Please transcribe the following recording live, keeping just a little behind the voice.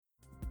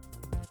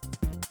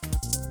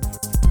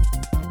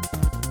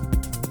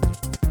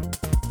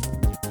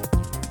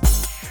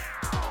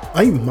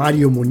I'm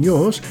Mario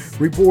Munoz,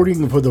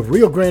 reporting for the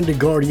Rio Grande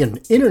Guardian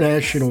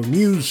International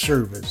News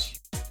Service.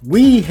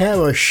 We have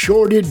a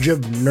shortage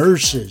of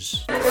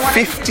nurses.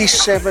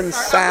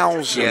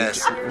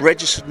 57,000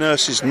 registered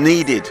nurses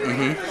needed.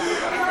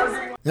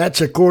 That's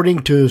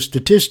according to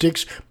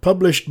statistics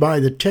published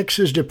by the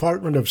Texas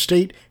Department of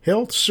State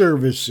Health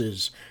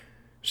Services.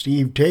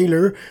 Steve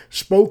Taylor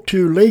spoke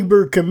to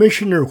Labor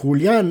Commissioner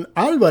Julian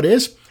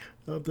Alvarez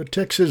of the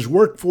Texas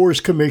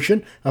Workforce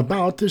Commission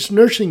about this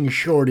nursing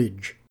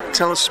shortage.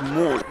 Tell us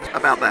more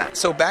about that.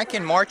 So back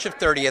in March of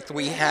 30th,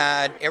 we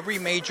had every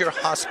major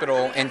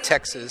hospital in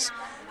Texas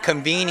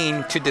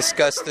convening to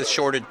discuss the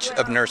shortage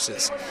of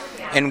nurses.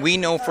 And we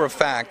know for a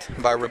fact,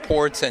 by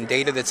reports and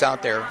data that's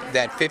out there,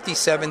 that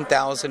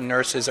 57,000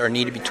 nurses are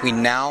needed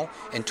between now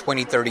and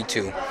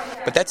 2032.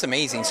 But that's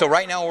amazing. So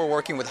right now we're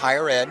working with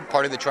higher ed,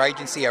 part of the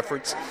tri-agency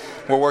efforts.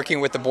 We're working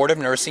with the Board of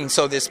Nursing.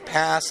 So this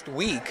past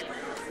week,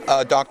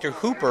 Dr.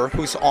 Hooper,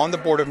 who's on the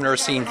Board of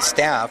Nursing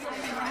staff,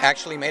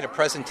 actually made a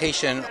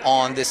presentation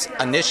on this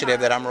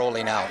initiative that I'm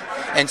rolling out.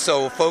 And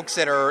so folks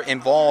that are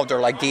involved are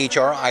like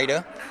DHR,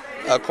 Ida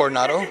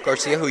Coronado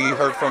Garcia, who you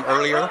heard from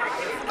earlier,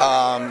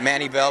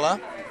 Manny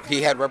Vela,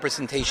 he had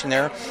representation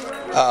there,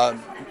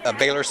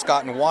 Baylor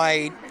Scott and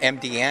White,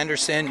 MD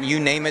Anderson,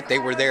 you name it, they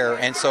were there.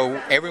 And so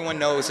everyone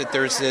knows that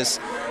there's this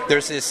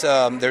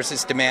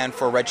demand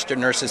for registered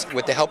nurses.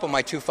 With the help of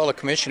my two fellow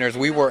commissioners,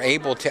 we were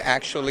able to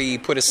actually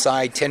put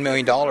aside $10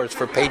 million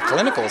for paid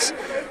clinicals.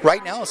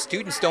 Right now,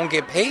 students don't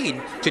get paid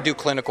to do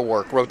clinical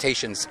work,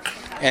 rotations.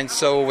 And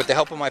so with the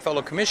help of my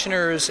fellow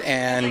commissioners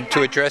and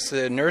to address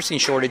the nursing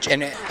shortage,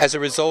 and as a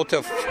result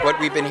of what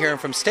we've been hearing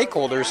from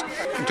stakeholders,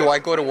 do I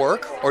go to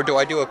work or do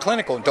I do a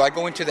clinical? Do I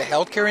go into the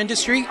healthcare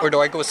industry or do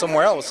I go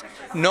somewhere else?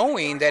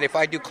 Knowing that if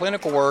I do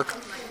clinical work,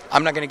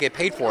 I'm not going to get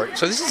paid for it.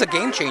 So this is a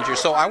game changer.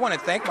 So I want to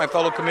thank my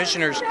fellow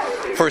commissioners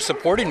for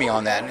supporting me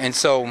on that. And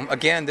so,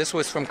 again, this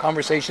was from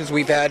conversations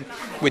we've had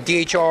with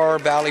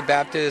DHR, Valley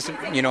Baptist,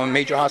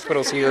 major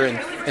hospitals here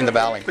in the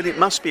Valley. But it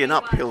must be an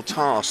uphill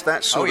task,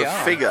 that sort of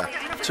figure,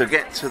 to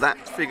get to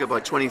that figure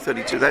by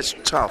 2032. That's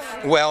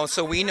tough. Well,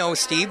 so we know,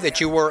 Steve,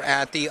 that you were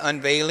at the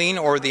unveiling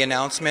or the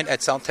announcement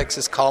at South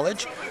Texas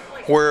College,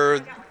 where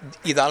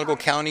Hidalgo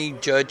County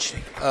Judge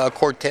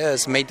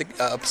Cortez made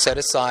set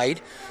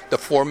aside the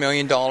 $4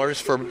 million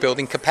for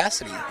building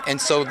capacity. And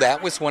so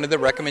that was one of the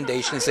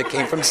recommendations that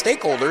came from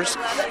stakeholders,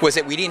 was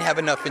that we didn't have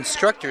enough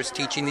instructors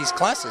teaching these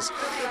classes.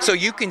 So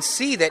you can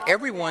see that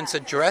everyone's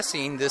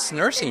addressing this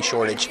nursing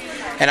shortage.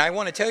 And I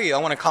want to tell you, I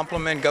want to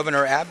compliment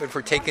Governor Abbott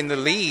for taking the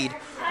lead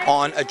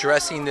on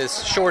addressing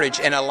this shortage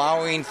and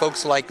allowing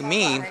folks like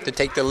me to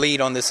take the lead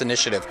on this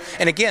initiative.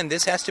 And again,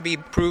 this has to be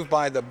approved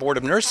by the Board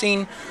of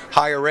Nursing,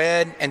 Higher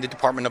Ed, and the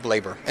Department of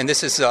Labor. And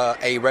this is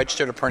a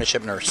registered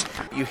apprenticeship nurse.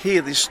 You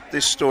hear this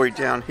story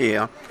down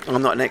here.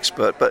 I'm not an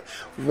expert, but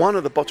one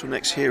of the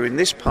bottlenecks here in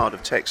this part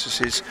of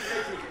Texas is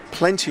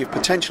plenty of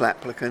potential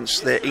applicants,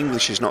 their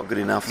English is not good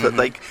enough,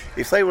 that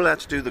if they were allowed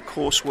to do the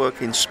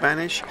coursework in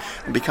Spanish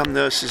and become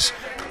nurses,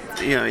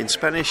 in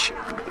Spanish,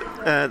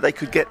 they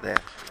could get there.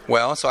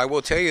 Well, so I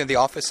will tell you, the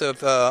Office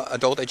of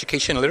Adult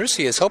Education and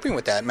Literacy is helping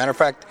with that. Matter of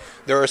fact,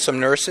 there are some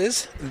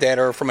nurses that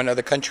are from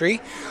another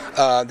country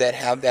that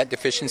have that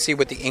deficiency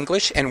with the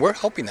English, and we're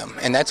helping them,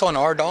 and that's on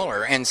our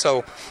dollar. And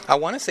so I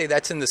want to say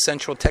that's in the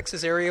Central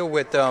Texas area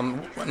with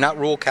not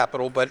rural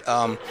capital, but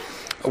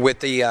with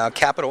the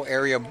Capital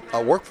Area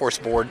Workforce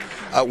Board,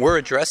 we're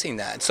addressing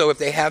that. So if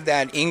they have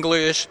that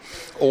English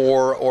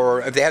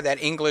or if they have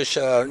that English,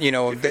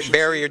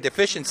 barrier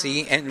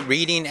deficiency and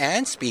reading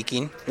and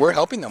speaking, we're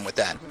helping them with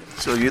that.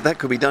 So that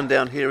could be done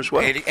down here as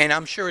well? And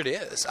I'm sure it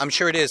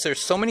is. There's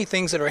so many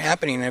things that are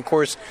happening. And, of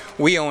course,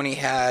 we only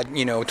had,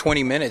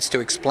 20 minutes to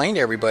explain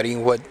to everybody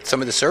what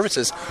some of the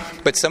services.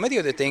 But some of the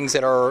other things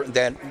that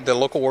the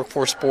local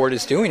workforce board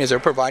is doing is they're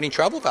providing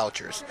travel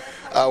vouchers.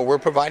 We're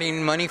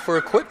providing money for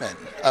equipment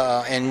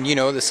and,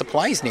 the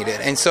supplies needed.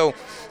 And so,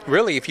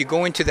 really, if you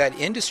go into that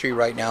industry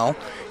right now,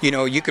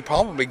 you could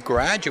probably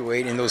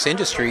graduate in those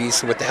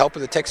industries with the help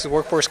of the Texas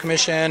Workforce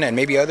Commission and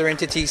maybe other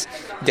entities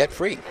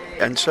debt-free.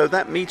 And so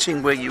that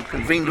meeting where you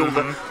convened all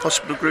the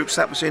hospital groups,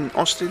 that was in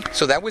Austin?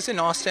 So that was in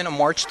Austin on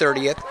March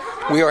 30th.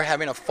 We are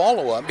having a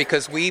follow-up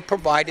because we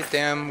provided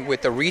them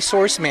with a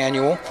resource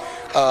manual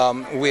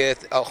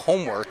with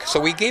homework. So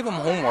we gave them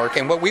homework,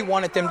 and what we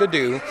wanted them to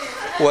do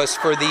was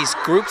for these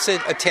groups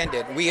that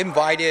attended, we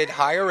invited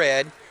higher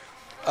ed,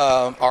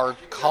 our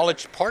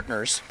college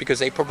partners, because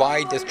they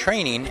provide this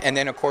training, and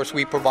then of course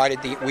we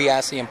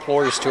asked the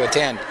employers to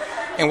attend.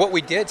 And what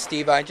we did,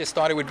 Steve, I just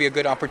thought it would be a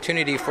good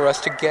opportunity for us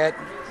to get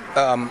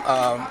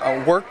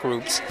work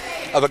groups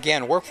of,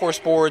 again, workforce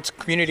boards,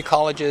 community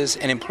colleges,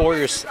 and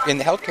employers in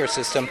the healthcare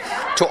system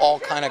to all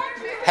kind of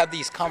have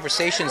these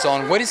conversations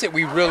on what is it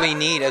we really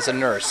need as a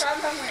nurse.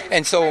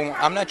 And so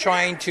I'm not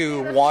trying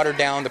to water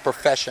down the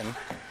profession.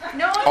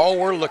 All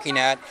we're looking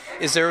at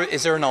is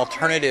there an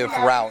alternative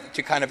route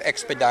to kind of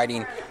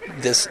expediting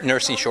this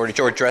nursing shortage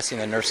or addressing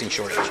the nursing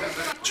shortage?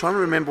 Trying to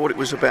remember what it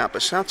was about,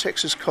 but South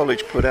Texas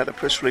College put out a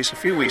press release a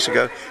few weeks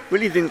ago.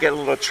 Really didn't get a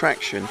lot of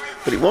traction,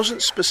 but it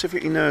wasn't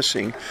specifically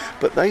nursing.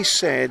 But they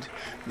said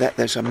that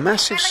there's a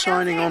massive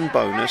signing on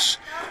bonus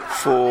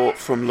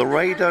from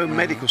Laredo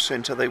Medical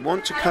Center. They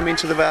want to come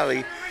into the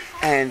Valley,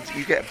 and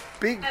you get a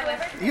big,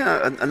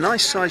 a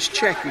nice sized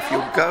check if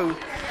you'll go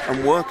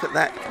and work at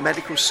that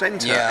medical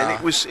center. Yeah.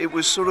 And it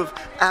was sort of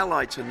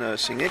allied to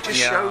nursing. It just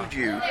showed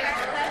you.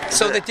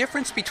 So the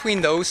difference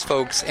between those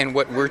folks and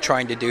what we're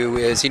trying to do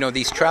is,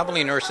 these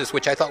traveling nurses,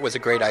 which I thought was a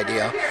great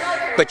idea,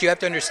 but you have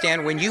to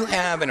understand when you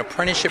have an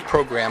apprenticeship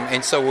program,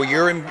 and so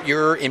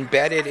you're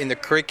embedded in the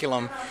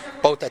curriculum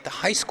both at the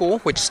high school,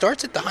 which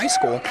starts at the high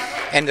school,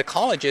 and the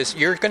colleges,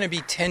 you're going to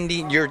be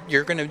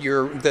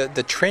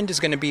the trend is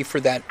going to be for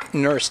that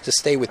nurse to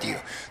stay with you.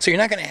 So you're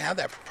not going to have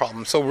that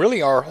problem. So really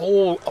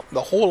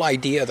the whole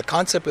idea, the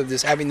concept of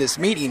having this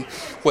meeting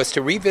was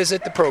to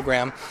revisit the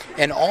program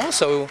and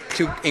also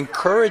to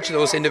encourage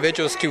those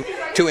individuals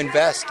to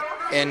invest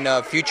in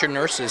future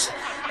nurses.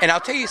 And I'll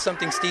tell you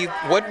something, Steve,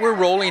 what we're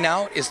rolling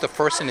out is the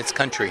first in its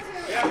country.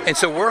 And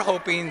so we're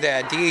hoping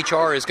that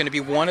DHR is going to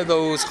be one of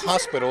those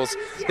hospitals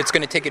that's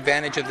going to take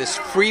advantage of this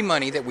free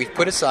money that we've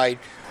put aside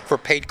for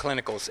paid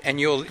clinicals. And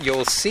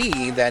you'll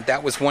see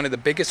that was one of the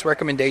biggest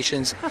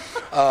recommendations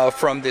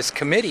from this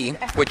committee,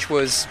 which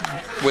was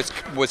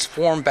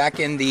formed back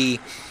in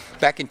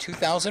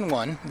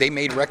 2001. They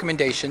made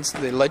recommendations,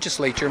 the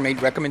legislature made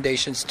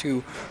recommendations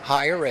to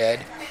higher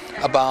ed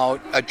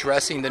about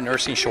addressing the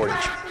nursing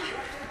shortage.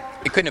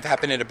 It couldn't have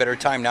happened at a better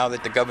time now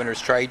that the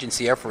governor's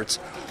tri-agency efforts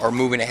are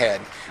moving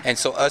ahead. And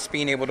so us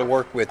being able to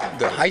work with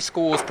the high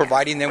schools,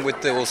 providing them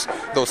with those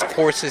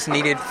courses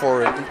needed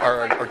for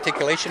our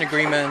articulation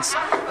agreements,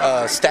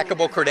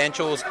 stackable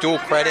credentials, dual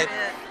credit,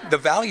 the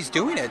Valley's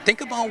doing it.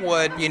 Think about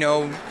what,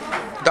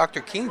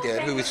 Dr. King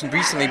did, who's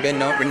recently been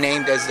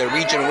named as the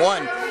Region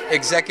 1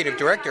 Executive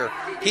Director.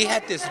 He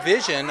had this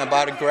vision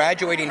about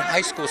graduating high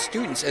school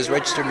students as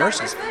registered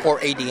nurses or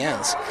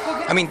ADNs.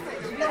 I mean,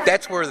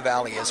 that's where the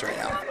Valley is right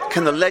now.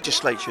 Can the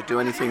legislature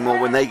do anything more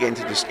when they get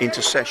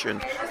into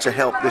session to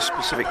help this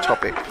specific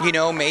topic?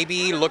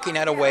 Maybe looking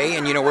at a way,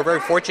 and we're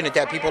very fortunate to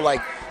have people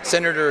like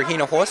Senator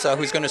Hinojosa,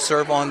 who's going to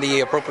serve on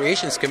the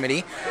Appropriations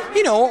Committee,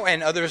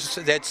 and others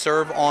that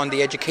serve on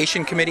the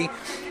Education Committee,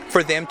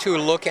 for them to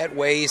look at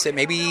ways that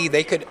maybe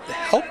they could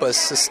help us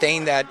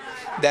sustain that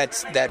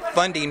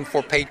funding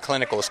for paid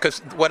clinicals. Because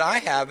what I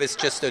have is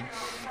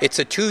it's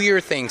a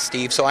 2-year thing,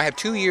 Steve. So I have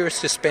 2 years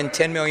to spend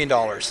 $10 million.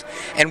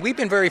 And we've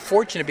been very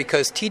fortunate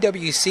because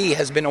TWC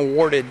has been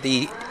awarded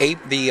the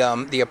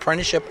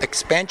apprenticeship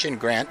expansion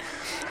grant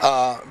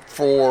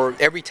for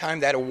every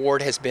time that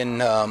award has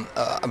been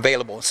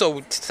available.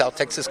 So South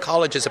Texas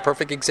College is a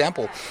perfect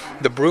example.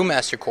 The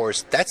Brewmaster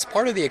course, that's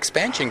part of the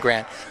expansion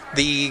grant.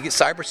 The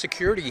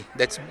cybersecurity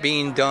that's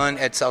being done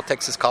at South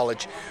Texas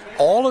College,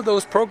 all of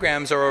those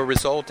programs are a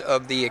result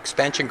of the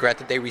expansion grant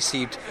that they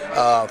received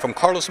from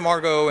Carlos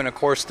Margo and, of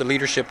course, the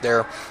leadership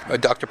there,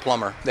 Dr.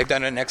 Plummer. They've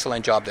done an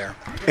excellent job there.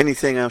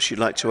 Anything else you'd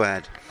like to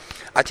add?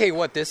 I tell you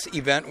what, this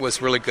event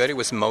was really good. It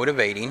was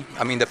motivating.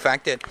 I mean, the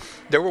fact that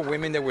there were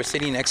women that were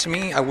sitting next to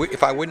me,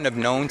 if I wouldn't have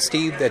known,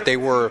 Steve, that they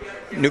were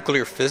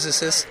nuclear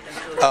physicists,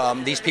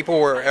 these people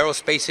were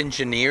aerospace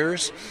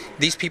engineers,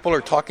 these people are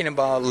talking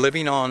about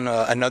living on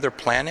another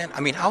planet. I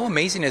mean, how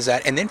amazing is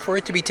that? And then for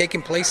it to be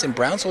taking place in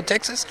Brownsville,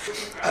 Texas,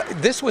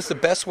 this was the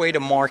best way to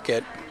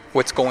market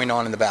what's going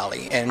on in the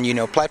Valley. And,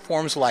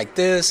 platforms like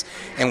this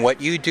and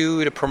what you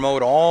do to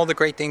promote all the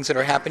great things that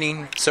are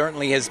happening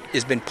certainly has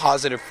been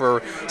positive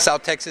for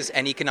South Texas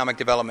and economic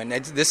development.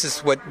 This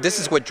is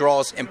what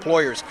draws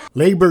employers.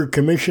 Labor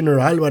Commissioner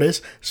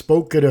Alvarez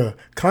spoke at a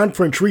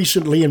conference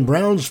recently in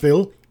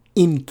Brownsville,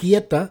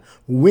 Inquieta,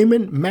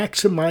 Women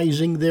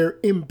Maximizing Their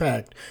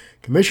Impact.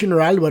 Commissioner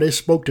Alvarez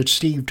spoke to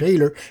Steve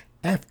Taylor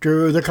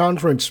after the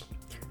conference.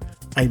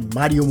 I'm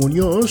Mario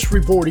Munoz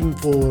reporting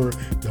for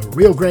the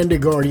Rio Grande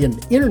Guardian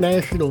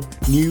International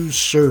News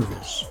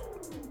Service.